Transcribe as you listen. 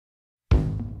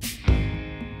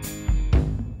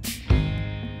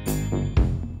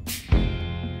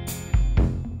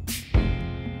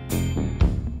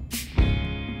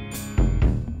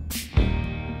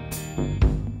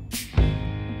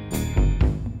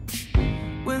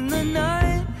the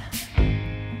night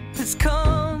has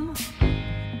come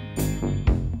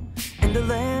and the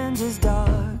land is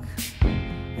dark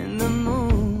and the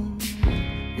moon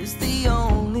is the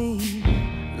only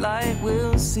light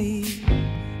we'll see.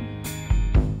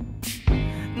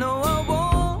 No, I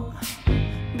won't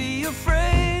be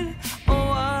afraid.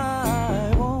 Oh,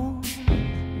 I won't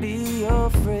be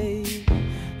afraid.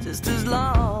 Just as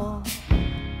long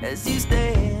as you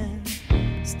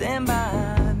stand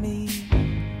by me.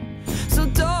 So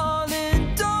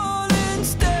darling, darling,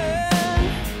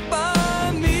 stand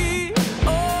by me.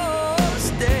 Oh,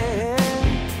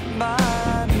 stand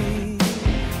by me.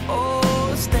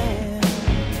 Oh, stand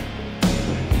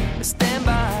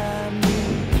by me.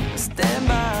 Stand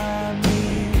by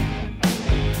me.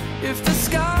 If the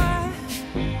sky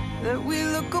that we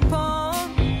look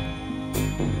upon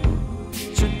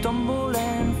should tumble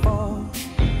and fall,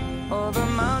 or the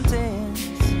mountains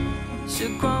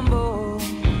should crumble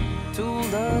to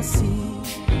the sea,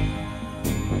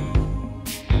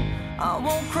 I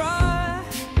won't cry,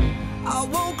 I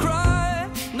won't cry,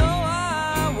 no,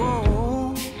 I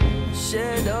won't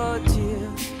shed a tear.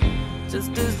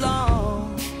 Just as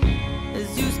long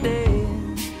as you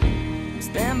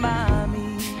stand by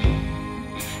me.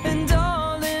 And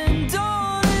darling,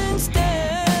 darling,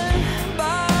 stand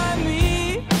by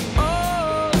me.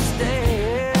 Oh,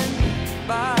 stand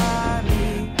by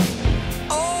me.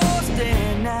 Oh,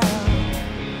 stand now.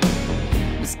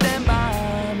 Stand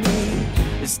by me.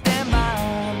 Stand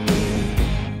by me.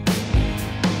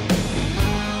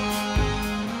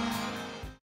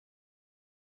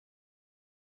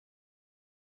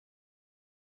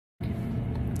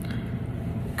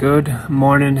 Good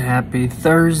morning, happy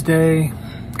Thursday.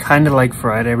 Kind of like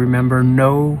Friday. Remember,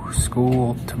 no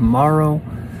school tomorrow.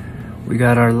 We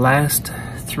got our last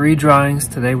 3 drawings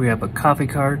today. We have a coffee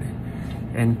card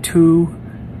and 2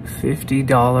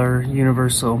 $50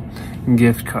 Universal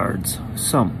gift cards.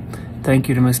 So, thank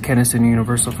you to Miss Kennison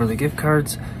Universal for the gift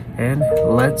cards, and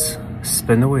let's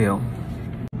spin the wheel.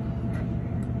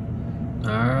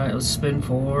 Alright, let's spin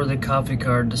for the coffee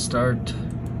card to start.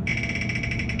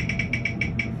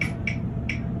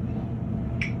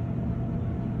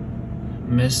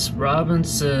 Miss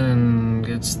Robinson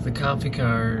gets the coffee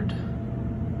card.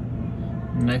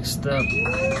 Next up,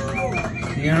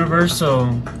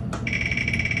 Universal.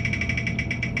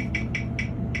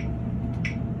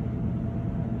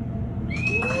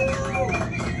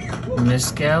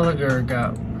 Miss Gallagher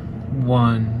got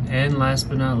 1. And last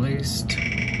but not least,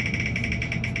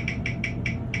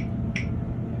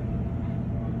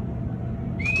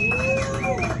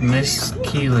 Miss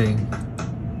Keeley.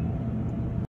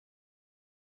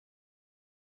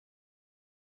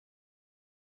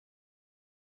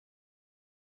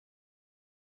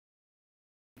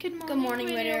 Good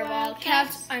morning, Whittier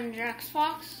Wildcats. I'm Jax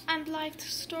Fox. And Life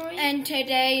Story. And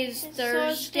today is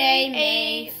Thursday,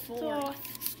 May 4th.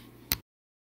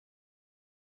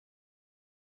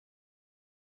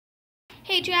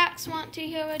 Hey, Jax, want to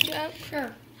hear a joke?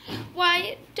 Sure.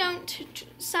 Why don't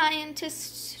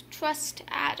scientists trust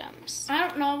atoms? I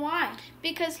don't know why.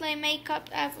 Because they make up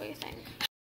everything.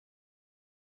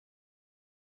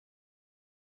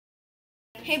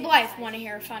 Hey, Blythe, want to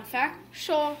hear a fun fact?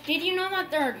 Sure. Did you know that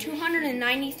there are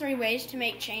 293 ways to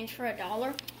make change for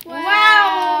 $1?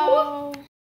 Wow!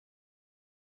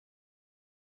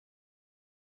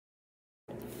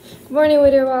 Good morning,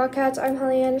 Whittier Wildcats. I'm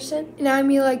Holly Anderson. And I'm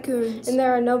Eli Coons. And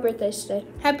there are no birthdays today.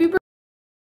 Happy birthday.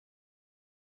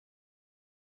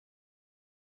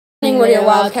 Good morning, Whittier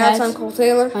Wildcats. I'm Cole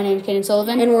Taylor. My name is Kaden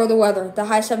Sullivan. And we're the weather. The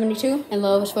high 72. And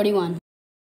low is 41.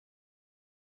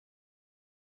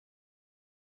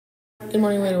 Good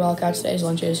morning, Whittier Wildcats. Today's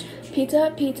lunch is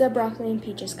Pizza, broccoli, and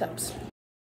peaches cups.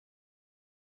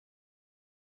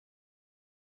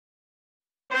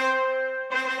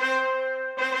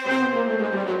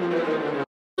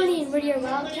 Whittier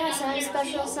Wildcats. I have a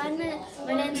special assignment.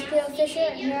 My name's Cleo Fisher,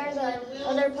 and here are the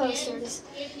other posters.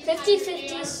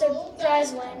 50-50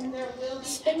 surprise win,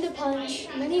 spin to punch,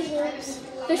 mini hoops,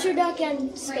 Fisher duck,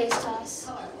 and space toss.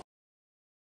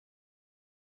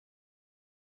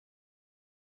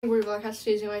 Whittier Wildcats.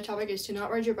 Today's my topic is to not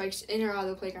ride your bikes in or out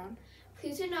of the playground.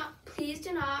 Please do not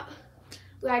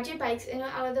ride your bikes in or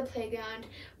out of the playground.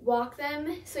 Walk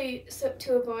them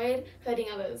to avoid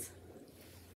hurting others.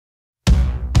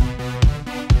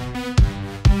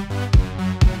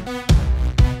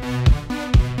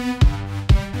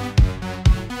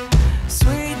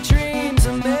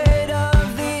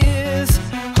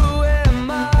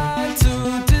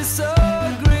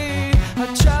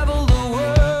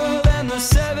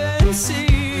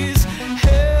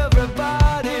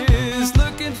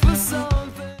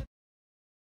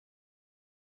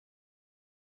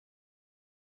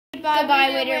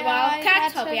 Goodbye, Whittier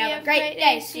Wildcats. Hope you have a great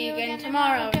day. See you again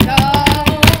tomorrow. Go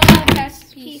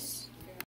Wildcats. Peace.